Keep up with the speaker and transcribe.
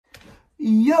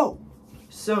Yo!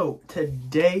 So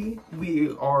today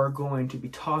we are going to be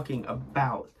talking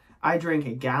about I drank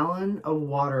a gallon of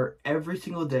water every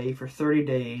single day for 30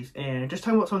 days and just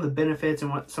talking about some of the benefits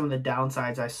and what some of the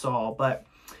downsides I saw. But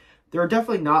there are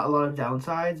definitely not a lot of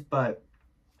downsides, but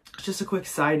just a quick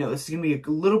side note, this is going to be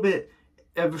a little bit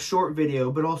of a short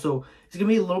video, but also it's going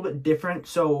to be a little bit different.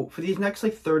 So for these next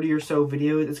like 30 or so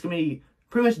videos, it's going to be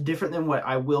pretty much different than what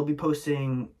I will be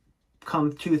posting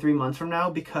come 2 or 3 months from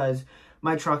now, because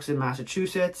my truck's in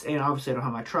Massachusetts and obviously I don't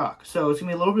have my truck. So it's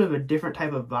gonna be a little bit of a different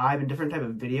type of vibe and different type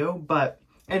of video. But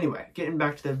anyway, getting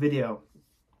back to the video.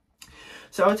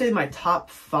 So I would say my top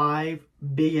 5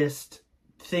 biggest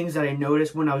things that I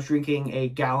noticed when I was drinking a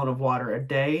gallon of water a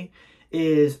day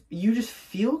is you just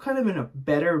feel kind of in a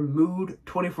better mood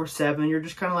 24/7. You're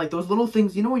just kind of like those little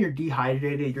things, you know, when you're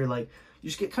dehydrated, you're like, you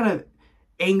just get kind of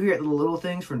angry at the little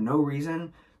things for no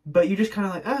reason, but you just kind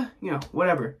of like, you know,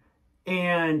 whatever.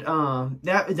 And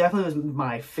that definitely was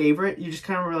my favorite. You just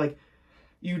kind of were like,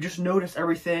 you just notice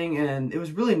everything, and it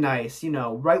was really nice. You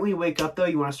know, right when you wake up though,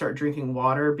 you want to start drinking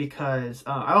water, because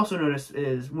I also noticed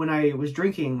is when I was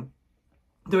drinking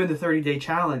during the 30-day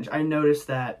challenge, I noticed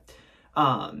that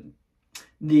when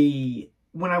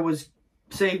I was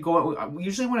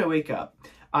usually when I wake up,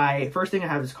 first thing I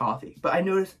have is coffee. But I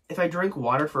noticed if I drink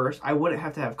water first, I wouldn't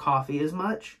have to have coffee as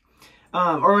much,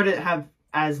 or I didn't have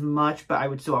as much, but I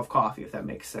would still have coffee, if that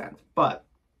makes sense. But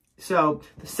so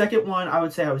the second one, I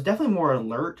would say I was definitely more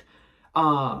alert.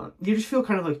 You just feel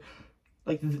kind of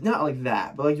like not like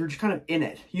that, but like you're just kind of in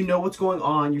it. You know what's going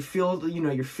on. You feel, you know,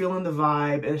 you're feeling the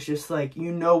vibe, and it's just like,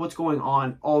 you know what's going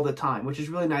on all the time, which is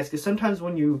really nice, because sometimes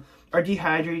when you are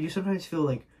dehydrated, you sometimes feel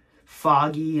like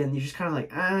foggy, and you just kind of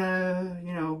like,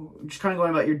 you know, just kind of going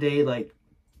about your day like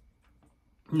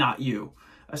not you,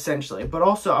 essentially. But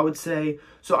also I would say,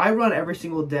 so I run every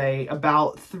single day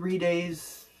about 3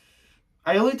 days.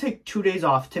 I only take 2 days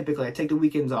off typically. I take the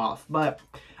weekends off, but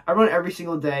I run every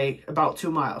single day about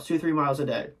 2 to 3 miles a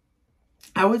day.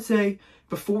 I would say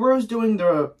before I was doing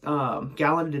the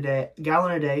gallon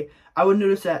a day, I would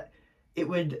notice that it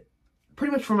would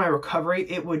pretty much for my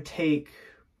recovery,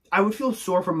 I would feel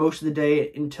sore for most of the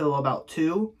day until about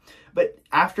 2, but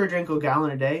after I drink a gallon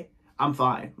a day, I'm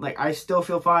fine. Like, I still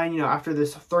feel fine. You know, after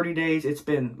this 30 days, it's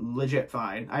been legit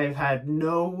fine. I have had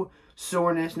no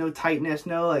soreness, no tightness,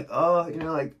 no like, you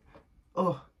know, like,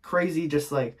 crazy.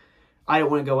 Just like, I don't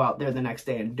want to go out there the next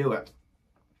day and do it.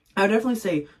 I would definitely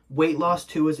say weight loss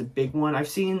too is a big one.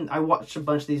 I watched a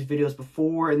bunch of these videos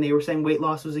before, and they were saying weight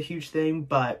loss was a huge thing,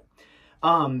 but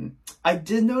I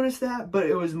did notice that, but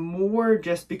it was more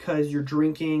just because you're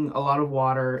drinking a lot of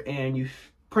water and you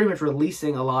pretty much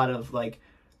releasing a lot of like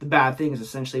the bad things,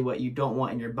 essentially what you don't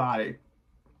want in your body.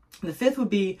 The fifth would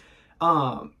be,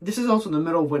 this is also in the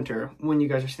middle of winter when you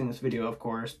guys are seeing this video, of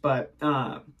course, but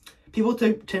people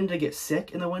tend to get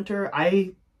sick in the winter.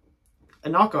 I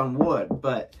knock on wood,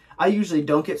 but I usually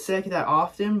don't get sick that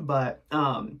often, but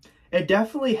it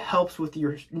definitely helps with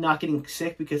your not getting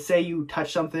sick, because say you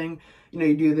touch something, you know,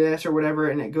 you do this or whatever,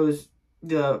 and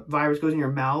the virus goes in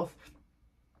your mouth.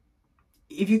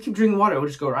 If you keep drinking water, it will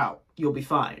just go out. You'll be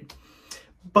fine.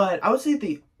 But I would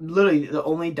say literally the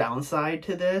only downside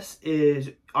to this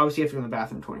is obviously you have to go to the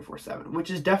bathroom 24/7,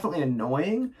 which is definitely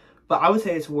annoying, but I would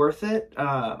say it's worth it.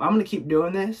 I'm going to keep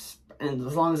doing this, and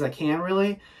as long as I can,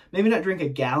 really. Maybe not drink a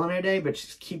gallon a day, but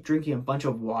just keep drinking a bunch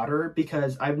of water,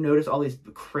 because I've noticed all these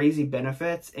crazy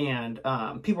benefits, and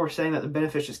people are saying that the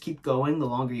benefits just keep going the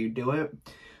longer you do it.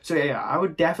 So yeah, I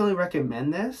would definitely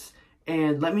recommend this,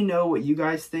 and let me know what you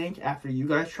guys think after you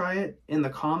guys try it in the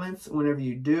comments whenever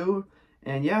you do.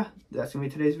 And yeah, that's going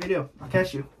to be today's video. I'll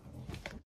catch you.